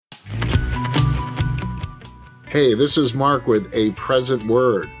Hey, this is Mark with A Present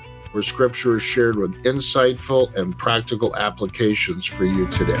Word, where Scripture is shared with insightful and practical applications for you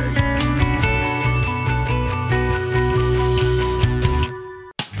today.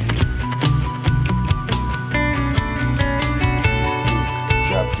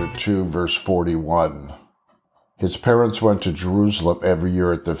 Chapter 2, verse 41. His parents went to Jerusalem every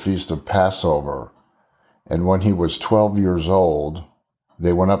year at the feast of Passover, and when he was 12 years old,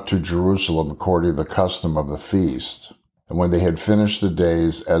 they went up to Jerusalem according to the custom of the feast. And when they had finished the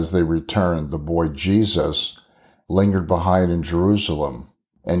days, as they returned, the boy Jesus lingered behind in Jerusalem.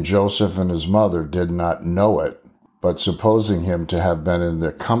 And Joseph and his mother did not know it, but supposing him to have been in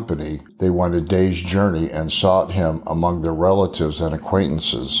their company, they went a day's journey and sought him among their relatives and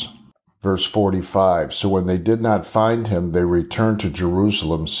acquaintances. Verse 45, so when they did not find him, they returned to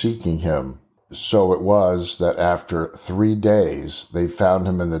Jerusalem seeking him. So it was that after 3 days they found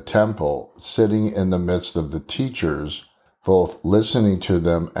him in the temple, sitting in the midst of the teachers, both listening to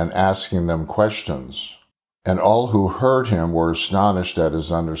them and asking them questions. And all who heard him were astonished at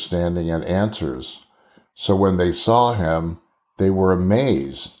his understanding and answers. So when they saw him, they were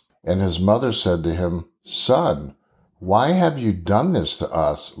amazed. And his mother said to him, Son, why have you done this to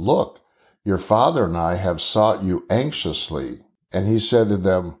us? Look, your father and I have sought you anxiously. And he said to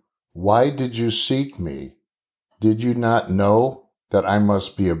them, Why did you seek me? Did you not know that I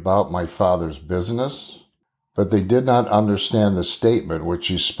must be about my Father's business? But they did not understand the statement which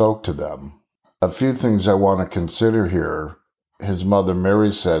he spoke to them. A few things I want to consider here. His mother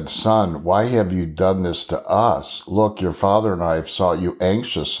Mary said, Son, why have you done this to us? Look, your father and I have sought you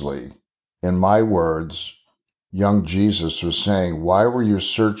anxiously. In my words, young Jesus was saying, Why were you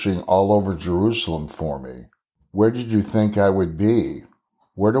searching all over Jerusalem for me? Where did you think I would be?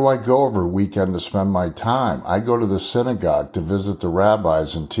 Where do I go every weekend to spend my time? I go to the synagogue to visit the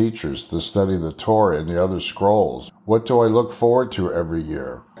rabbis and teachers, to study the Torah and the other scrolls. What do I look forward to every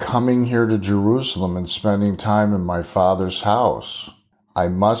year? Coming here to Jerusalem and spending time in my Father's house. I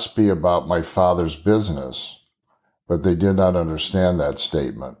must be about my Father's business. But they did not understand that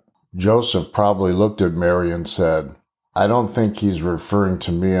statement. Joseph probably looked at Mary and said, I don't think he's referring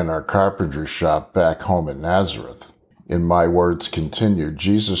to me in our carpentry shop back home in Nazareth. In my words continued,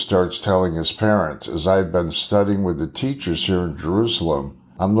 Jesus starts telling his parents, as I've been studying with the teachers here in Jerusalem,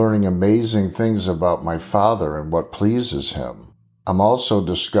 I'm learning amazing things about my Father and what pleases him. I'm also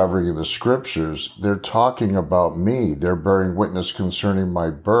discovering in the scriptures, they're talking about me. They're bearing witness concerning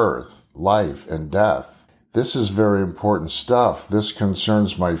my birth, life, and death. This is very important stuff. This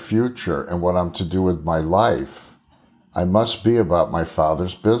concerns my future and what I'm to do with my life. I must be about my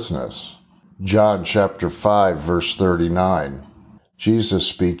Father's business. John chapter 5, verse 39. Jesus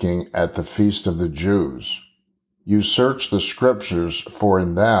speaking at the feast of the Jews. You search the scriptures, for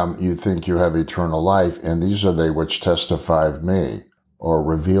in them you think you have eternal life, and these are they which testify of me, or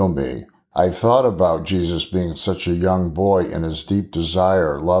reveal me. I've thought about Jesus being such a young boy and his deep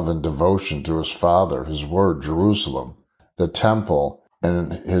desire, love, and devotion to his Father, his word, Jerusalem, the temple,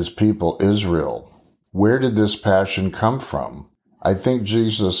 and his people, Israel. Where did this passion come from? I think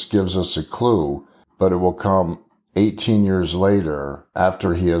Jesus gives us a clue, but it will come 18 years later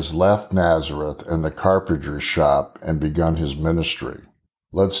after he has left Nazareth and the carpentry shop and begun his ministry.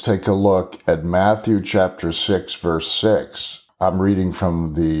 Let's take a look at Matthew chapter 6, verse 6. I'm reading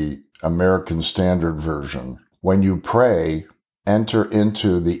from the American Standard Version. When you pray, enter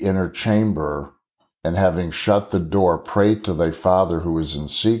into the inner chamber, and having shut the door, pray to thy Father who is in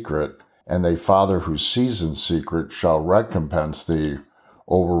secret, and thy Father who sees in secret shall recompense thee,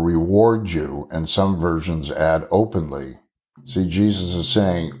 or will reward you, and some versions add openly. See, Jesus is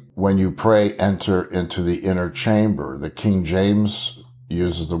saying, when you pray, enter into the inner chamber. The King James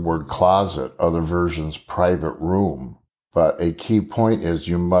uses the word closet, other versions private room. But a key point is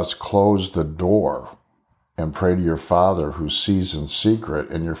you must close the door and pray to your Father who sees in secret,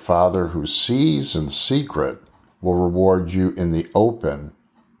 and your Father who sees in secret will reward you in the open.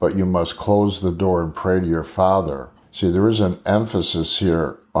 But you must close the door and pray to your Father. See, there is an emphasis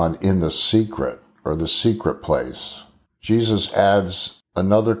here on in the secret, or the secret place. Jesus adds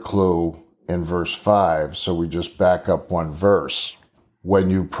another clue in verse 5, so we just back up one verse.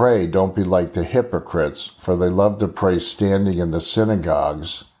 When you pray, don't be like the hypocrites, for they love to pray standing in the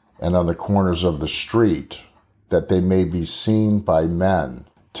synagogues and on the corners of the street, that they may be seen by men.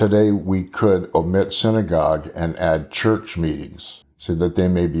 Today we could omit synagogue and add church meetings, so that they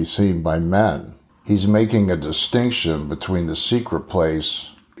may be seen by men. He's making a distinction between the secret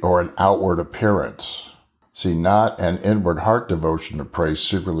place or an outward appearance. See, not an inward heart devotion to pray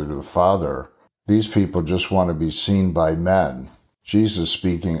secretly to the Father. These people just want to be seen by men. Jesus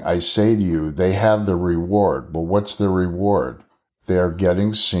speaking, I say to you, they have the reward. But what's the reward? They are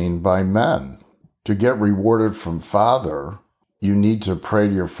getting seen by men. To get rewarded from Father, you need to pray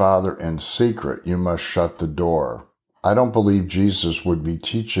to your Father in secret. You must shut the door. I don't believe Jesus would be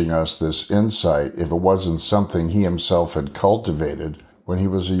teaching us this insight if it wasn't something he himself had cultivated when he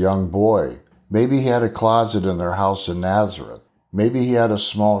was a young boy. Maybe he had a closet in their house in Nazareth. Maybe he had a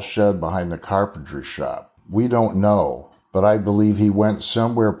small shed behind the carpentry shop. We don't know. But I believe he went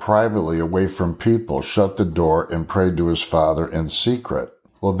somewhere privately away from people, shut the door, and prayed to his Father in secret.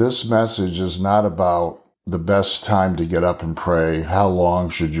 Well, this message is not about the best time to get up and pray, how long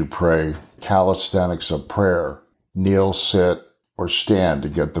should you pray, calisthenics of prayer, kneel, sit, or stand to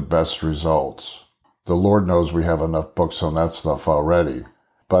get the best results. The Lord knows we have enough books on that stuff already,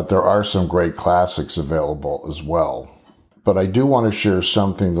 but there are some great classics available as well. But I do want to share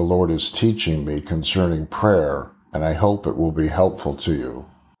something the Lord is teaching me concerning prayer, and I hope it will be helpful to you.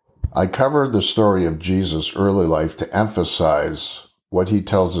 I covered the story of Jesus' early life to emphasize what he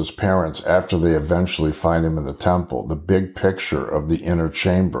tells his parents after they eventually find him in the temple, the big picture of the inner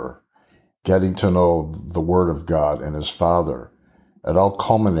chamber, getting to know the Word of God and his Father. It all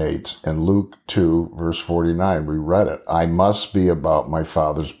culminates in Luke 2, verse 49. We read it. I must be about my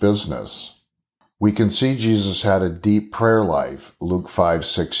Father's business. We can see Jesus had a deep prayer life, Luke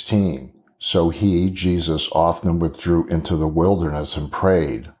 5:16. So he, Jesus, often withdrew into the wilderness and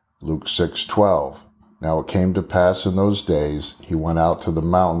prayed, Luke 6:12. Now it came to pass in those days, he went out to the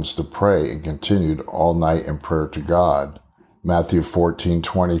mountains to pray and continued all night in prayer to God, Matthew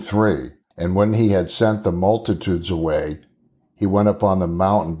 14:23. And when he had sent the multitudes away, he went up on the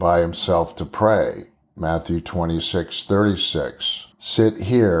mountain by himself to pray, Matthew 26:36. Sit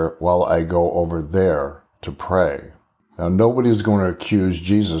here while I go over there to pray. Now, nobody's going to accuse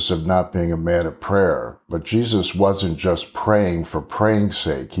Jesus of not being a man of prayer, but Jesus wasn't just praying for praying's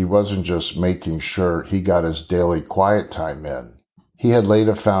sake. He wasn't just making sure he got his daily quiet time in. He had laid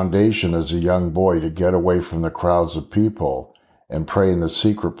a foundation as a young boy to get away from the crowds of people and pray in the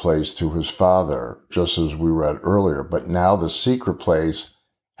secret place to his Father, just as we read earlier. But now the secret place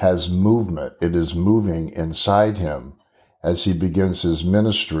has movement. It is moving inside him. As he begins his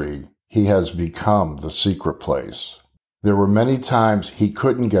ministry, he has become the secret place. There were many times he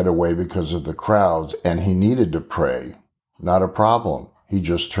couldn't get away because of the crowds, and he needed to pray. Not a problem. He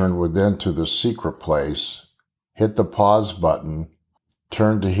just turned within to the secret place, hit the pause button,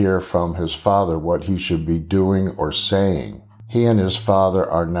 turned to hear from his Father what he should be doing or saying. He and his Father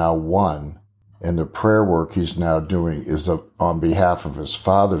are now one, and the prayer work he's now doing is on behalf of his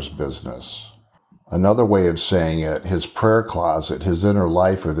Father's business. Another way of saying it, his prayer closet, his inner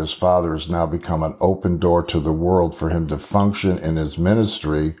life with his Father has now become an open door to the world for him to function in his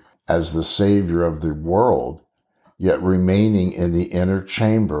ministry as the Savior of the world, yet remaining in the inner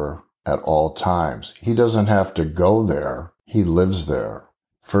chamber at all times. He doesn't have to go there. He lives there.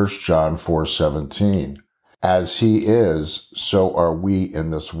 1 John 4:17. As he is, so are we in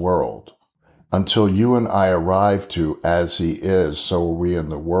this world. Until you and I arrive to as he is, so are we in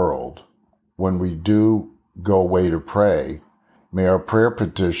the world. When we do go away to pray, may our prayer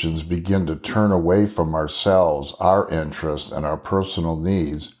petitions begin to turn away from ourselves, our interests, and our personal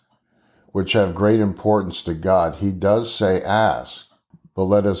needs, which have great importance to God. He does say ask, but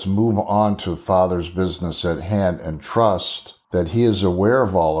let us move on to Father's business at hand and trust that he is aware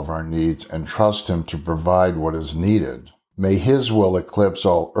of all of our needs and trust him to provide what is needed. May his will eclipse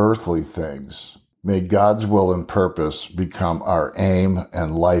all earthly things. May God's will and purpose become our aim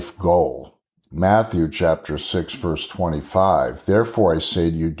and life goal. Matthew chapter 6, verse 25. Therefore I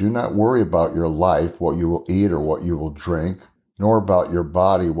say to you, do not worry about your life, what you will eat or what you will drink, nor about your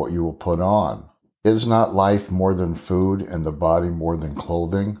body, what you will put on. Is not life more than food and the body more than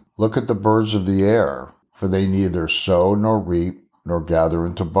clothing? Look at the birds of the air, for they neither sow nor reap nor gather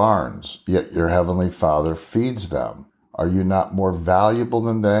into barns, yet your heavenly Father feeds them. Are you not more valuable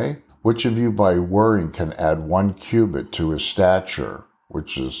than they? Which of you by worrying can add 1 cubit to his stature,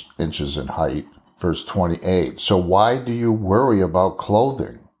 which is inches in height? Verse 28. So why do you worry about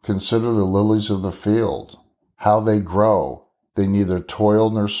clothing? Consider the lilies of the field, how they grow. They neither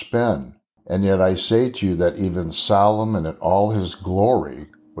toil nor spin. And yet I say to you that even Solomon in all his glory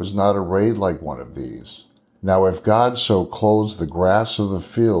was not arrayed like one of these. Now if God so clothes the grass of the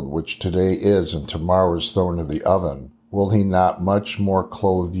field, which today is and tomorrow is thrown into the oven, will he not much more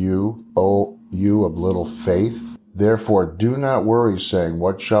clothe you, O you of little faith? Therefore do not worry, saying,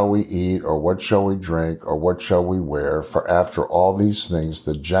 what shall we eat, or what shall we drink, or what shall we wear? For after all these things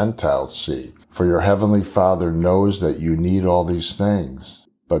the Gentiles seek. For your heavenly Father knows that you need all these things.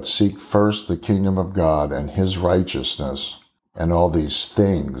 But seek first the kingdom of God and his righteousness, and all these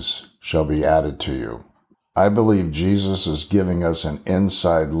things shall be added to you. I believe Jesus is giving us an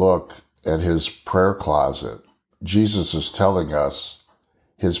inside look at his prayer closet. Jesus is telling us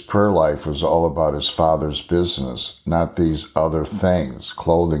his prayer life was all about his Father's business, not these other things,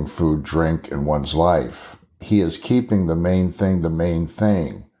 clothing, food, drink, in one's life. He is keeping the main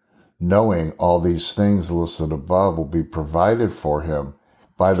thing, knowing all these things listed above will be provided for him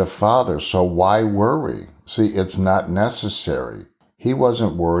by the Father. So why worry? See, it's not necessary. He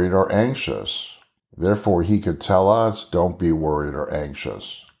wasn't worried or anxious. Therefore, he could tell us, don't be worried or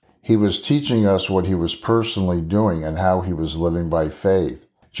anxious. He was teaching us what he was personally doing and how he was living by faith.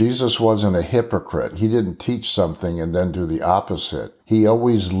 Jesus wasn't a hypocrite. He didn't teach something and then do the opposite. He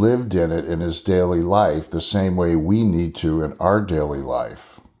always lived in it in his daily life the same way we need to in our daily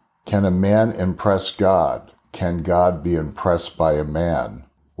life. Can a man impress God? Can God be impressed by a man?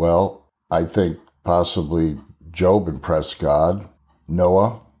 Well, I think possibly Job impressed God.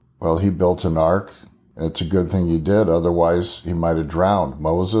 Noah, well, he built an ark, and it's a good thing he did. Otherwise, he might have drowned.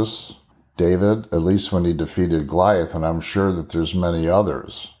 Moses, David, at least when he defeated Goliath, and I'm sure that there's many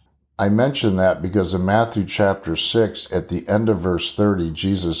others. I mention that because in Matthew chapter 6, at the end of verse 30,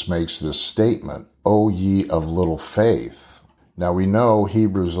 Jesus makes this statement, O ye of little faith. Now we know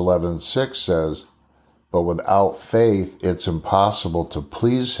Hebrews 11:6 says, but without faith it's impossible to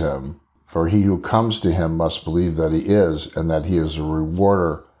please him, for he who comes to him must believe that he is, and that he is a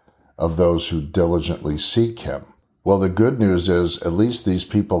rewarder of those who diligently seek him. Well, the good news is at least these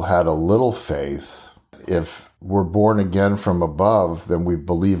people had a little faith. If we're born again from above, then we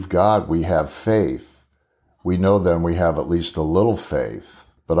believe God, we have faith. We know then we have at least a little faith.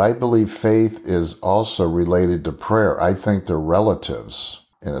 But I believe faith is also related to prayer. I think they're relatives,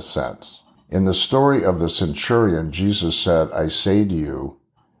 in a sense. In the story of the centurion, Jesus said, I say to you,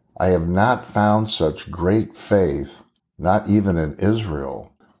 I have not found such great faith, not even in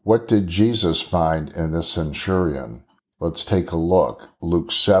Israel. What did Jesus find in this centurion? Let's take a look.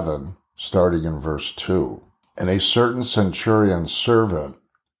 Luke 7, starting in verse 2. And a certain centurion's servant,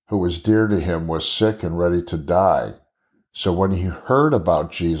 who was dear to him, was sick and ready to die. So when he heard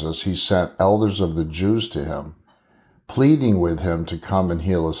about Jesus, he sent elders of the Jews to him, pleading with him to come and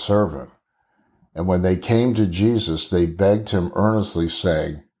heal his servant. And when they came to Jesus, they begged him earnestly,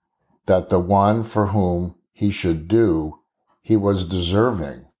 saying that the one for whom he should do, he was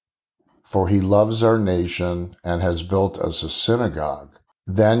deserving. For he loves our nation and has built us a synagogue.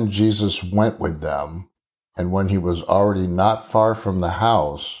 Then Jesus went with them, and when he was already not far from the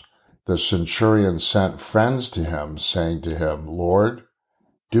house, the centurion sent friends to him, saying to him, Lord,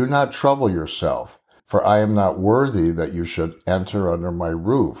 do not trouble yourself, for I am not worthy that you should enter under my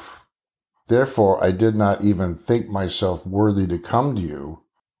roof. Therefore I did not even think myself worthy to come to you,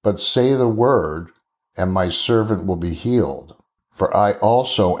 but say the word, and my servant will be healed. For I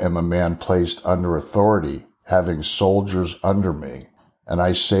also am a man placed under authority, having soldiers under me. And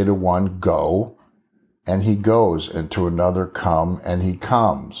I say to one, go, and he goes, and to another, come, and he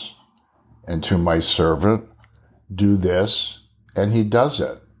comes. And to my servant, do this, and he does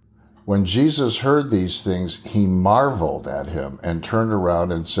it. When Jesus heard these things, he marveled at him and turned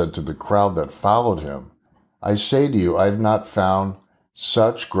around and said to the crowd that followed him, I say to you, I have not found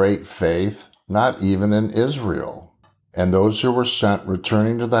such great faith, not even in Israel. And those who were sent,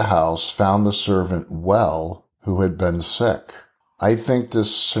 returning to the house, found the servant well who had been sick. I think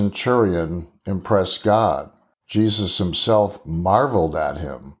this centurion impressed God. Jesus himself marveled at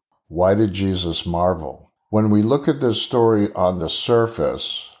him. Why did Jesus marvel? When we look at this story on the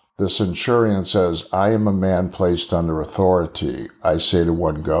surface, the centurion says, I am a man placed under authority. I say to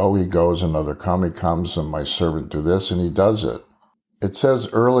one, go, he goes, another, come, he comes, and my servant do this, and he does it. It says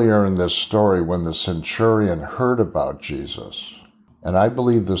earlier in this story when the centurion heard about Jesus, and I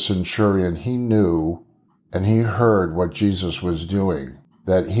believe the centurion, he knew and he heard what Jesus was doing,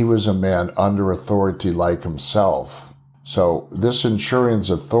 that he was a man under authority like himself. So this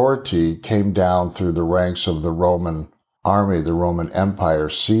centurion's authority came down through the ranks of the Roman army, the Roman Empire,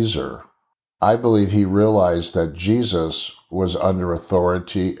 Caesar. I believe he realized that Jesus was under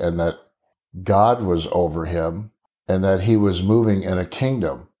authority and that God was over him, and that he was moving in a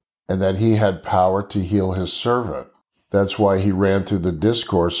kingdom, and that he had power to heal his servant. That's why he ran through the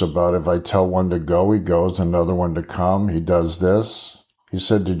discourse about if I tell one to go, he goes, another one to come, he does this. He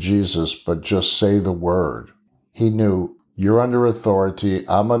said to Jesus, but just say the word. He knew, you're under authority,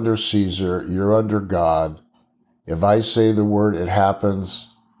 I'm under Caesar, you're under God. If I say the word, it happens.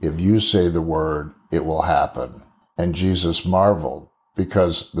 If you say the word, it will happen. And Jesus marveled,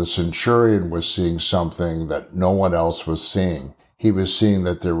 because the centurion was seeing something that no one else was seeing. He was seeing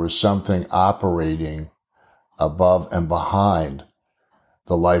that there was something operating above and behind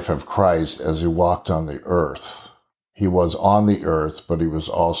the life of Christ as he walked on the earth. He was on the earth, but he was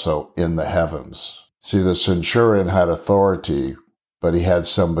also in the heavens. See, the centurion had authority, but he had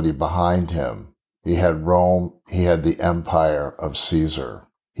somebody behind him. He had Rome. He had the empire of Caesar.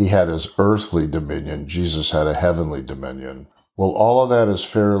 He had his earthly dominion. Jesus had a heavenly dominion. Well, all of that is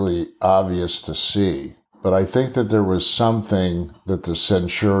fairly obvious to see, but I think that there was something that the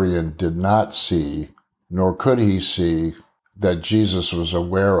centurion did not see, nor could he see, that Jesus was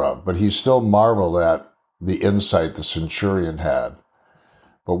aware of. But he still marveled at the insight the centurion had.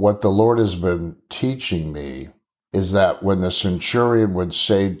 But what the Lord has been teaching me is that when the centurion would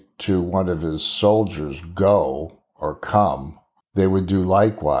say to one of his soldiers, go or come, they would do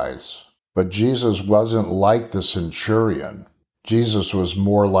likewise. But Jesus wasn't like the centurion. Jesus was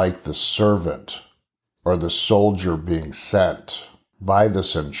more like the servant or the soldier being sent by the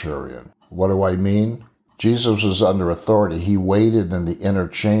centurion. What do I mean? Jesus was under authority. He waited in the inner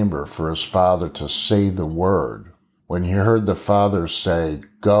chamber for his Father to say the word. When he heard the Father say,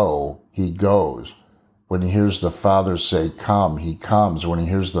 go, he goes. When he hears the Father say, come, he comes. When he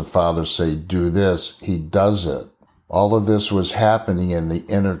hears the Father say, do this, he does it. All of this was happening in the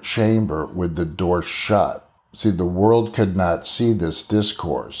inner chamber with the door shut. See, the world could not see this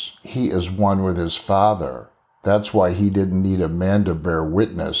discourse. He is one with his Father. That's why he didn't need a man to bear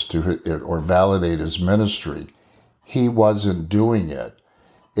witness to it or validate his ministry. He wasn't doing it.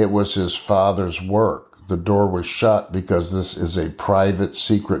 It was his Father's work. The door was shut because this is a private,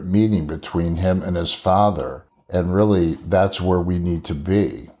 secret meeting between him and his Father. And really, that's where we need to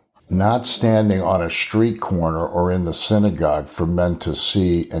be. Not standing on a street corner or in the synagogue for men to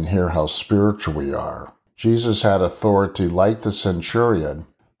see and hear how spiritual we are. Jesus had authority like the centurion,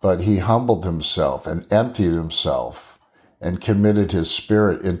 but he humbled himself and emptied himself and committed his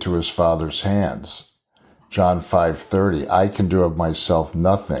spirit into his Father's hands. John 5:30, I can do of myself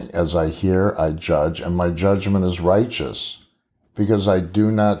nothing. As I hear, I judge, and my judgment is righteous, because I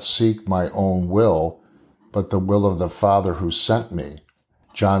do not seek my own will, but the will of the Father who sent me.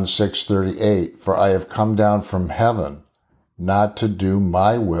 John 6:38, for I have come down from heaven, not to do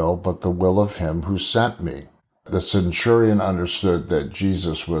my will, but the will of him who sent me. The centurion understood that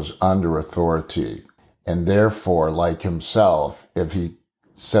Jesus was under authority, and therefore, like himself, if he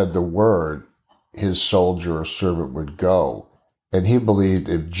said the word, his soldier or servant would go. And he believed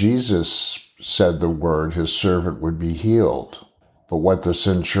if Jesus said the word, his servant would be healed. But what the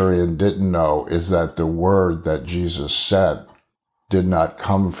centurion didn't know is that the word that Jesus said did not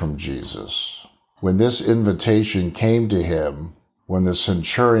come from Jesus. When this invitation came to him, when the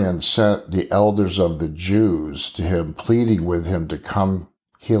centurion sent the elders of the Jews to him, pleading with him to come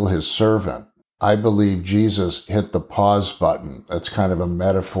heal his servant, I believe Jesus hit the pause button. That's kind of a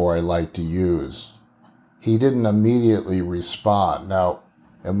metaphor I like to use. He didn't immediately respond. Now,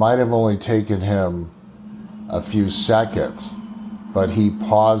 it might have only taken him a few seconds, but he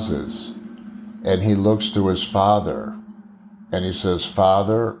pauses and he looks to his Father and he says,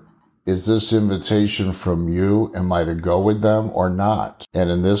 Father, is this invitation from you? Am I to go with them or not?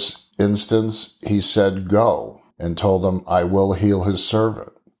 And in this instance, he said, go, and told him, I will heal his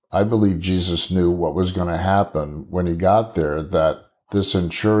servant. I believe Jesus knew what was going to happen when he got there, that this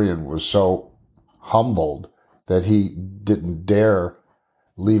centurion was so humbled that he didn't dare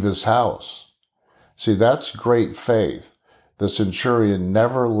leave his house. See, that's great faith. The centurion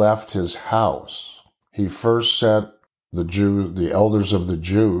never left his house. He first sent the elders of the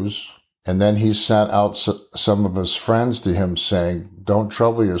Jews, and then he sent out some of his friends to him saying, don't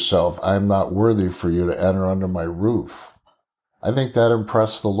trouble yourself. I am not worthy for you to enter under my roof. I think that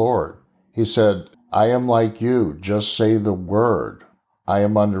impressed the Lord. He said, I am like you. Just say the word. I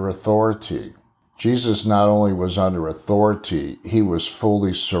am under authority. Jesus not only was under authority, he was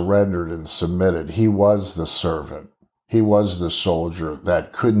fully surrendered and submitted. He was the servant. He was the soldier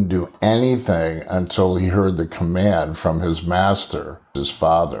that couldn't do anything until he heard the command from his master, his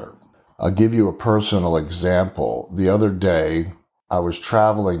Father. I'll give you a personal example. The other day, I was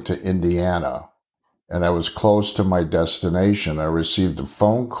traveling to Indiana, and I was close to my destination. I received a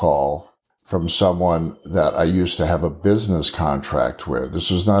phone call from someone that I used to have a business contract with.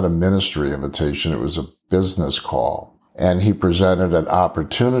 This was not a ministry invitation. It was a business call. And he presented an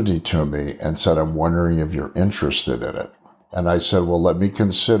opportunity to me and said, I'm wondering if you're interested in it. And I said, well, let me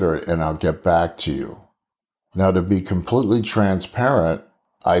consider it and I'll get back to you. Now, to be completely transparent,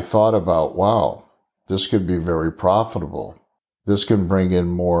 I thought about, wow, this could be very profitable. This can bring in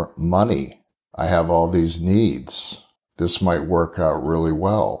more money. I have all these needs. This might work out really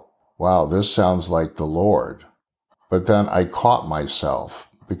well. Wow, this sounds like the Lord. But then I caught myself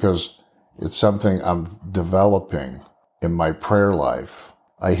because It's something I'm developing in my prayer life.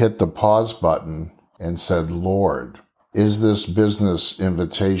 I hit the pause button and said, Lord, is this business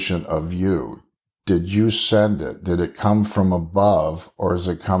invitation of you? Did you send it? Did it come from above, or is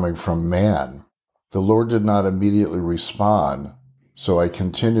it coming from man? The Lord did not immediately respond, so I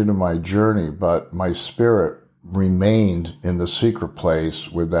continued in my journey, but my spirit remained in the secret place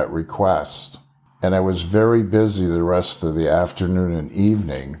with that request. And I was very busy the rest of the afternoon and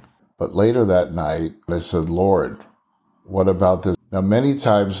evening. But later that night, I said, Lord, what about this? Now, many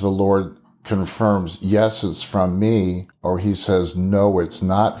times the Lord confirms, yes, it's from me, or he says, no, it's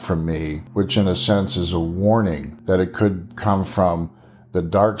not from me, which in a sense is a warning that it could come from the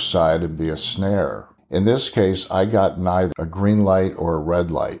dark side and be a snare. In this case, I got neither a green light or a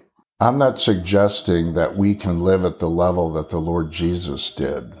red light. I'm not suggesting that we can live at the level that the Lord Jesus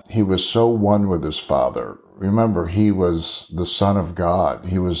did. He was so one with his Father. Remember, he was the Son of God.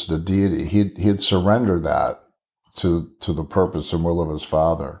 He was the deity. He'd surrendered that to the purpose and will of his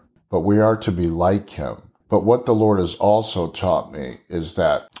Father. But we are to be like him. But what the Lord has also taught me is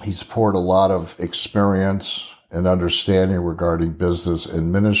that he's poured a lot of experience and understanding regarding business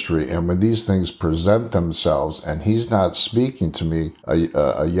and ministry. And when these things present themselves and he's not speaking to me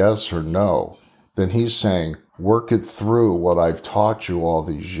a yes or no, then he's saying, work it through what I've taught you all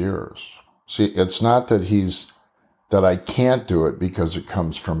these years. See, it's not that I can't do it because it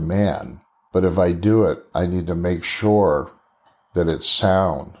comes from man. But if I do it, I need to make sure that it's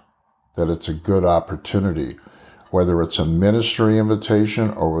sound, that it's a good opportunity, whether it's a ministry invitation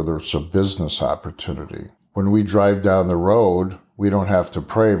or whether it's a business opportunity. When we drive down the road, we don't have to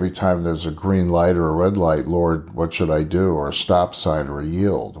pray every time there's a green light or a red light, Lord, what should I do? Or a stop sign or a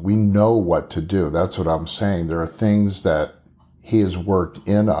yield. We know what to do. That's what I'm saying. There are things that he has worked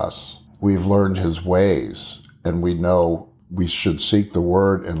in us. We've learned his ways, and we know we should seek the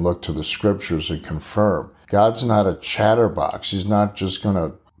word and look to the scriptures and confirm. God's not a chatterbox. He's not just going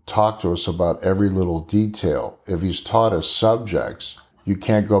to talk to us about every little detail. If he's taught us subjects, you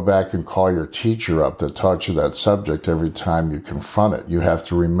can't go back and call your teacher up that taught you that subject every time you confront it. You have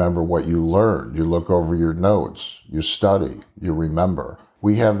to remember what you learned. You look over your notes, you study, you remember.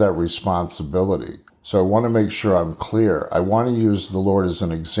 We have that responsibility. So I want to make sure I'm clear. I want to use the Lord as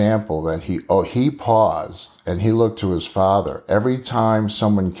an example that he paused and he looked to his Father. Every time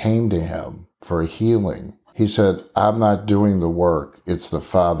someone came to him for a healing, he said, I'm not doing the work. It's the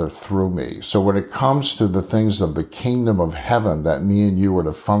Father through me. So when it comes to the things of the kingdom of heaven that me and you are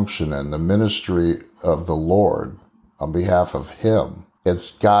to function in, the ministry of the Lord on behalf of him,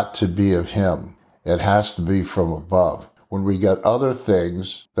 it's got to be of him. It has to be from above. When we get other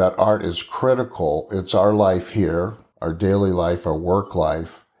things that aren't as critical, it's our life here, our daily life, our work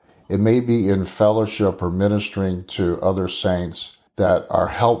life. It may be in fellowship or ministering to other saints that are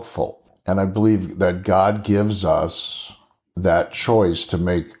helpful. And I believe that God gives us that choice to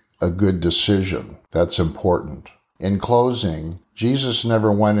make a good decision. That's important. In closing, Jesus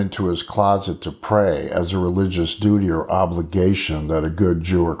never went into his closet to pray as a religious duty or obligation that a good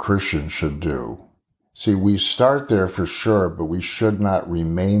Jew or Christian should do. See, we start there for sure, but we should not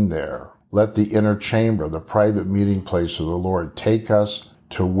remain there. Let the inner chamber, the private meeting place of the Lord, take us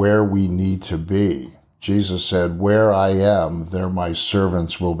to where we need to be. Jesus said, where I am, there my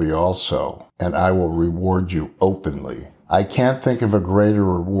servants will be also, and I will reward you openly. I can't think of a greater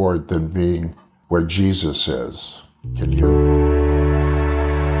reward than being where Jesus is. Can you?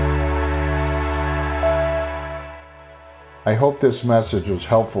 I hope this message was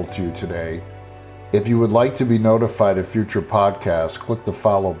helpful to you today. If you would like to be notified of future podcasts, click the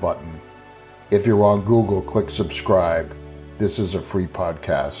follow button. If you're on Google, click subscribe. This is a free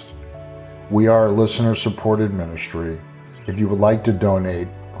podcast. We are a listener-supported ministry. If you would like to donate,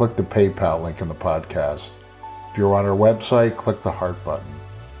 click the PayPal link in the podcast. If you're on our website, click the heart button.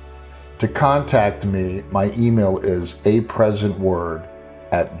 To contact me, my email is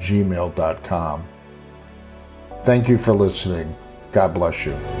apresentword@gmail.com. Thank you for listening. God bless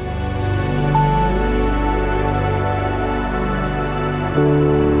you.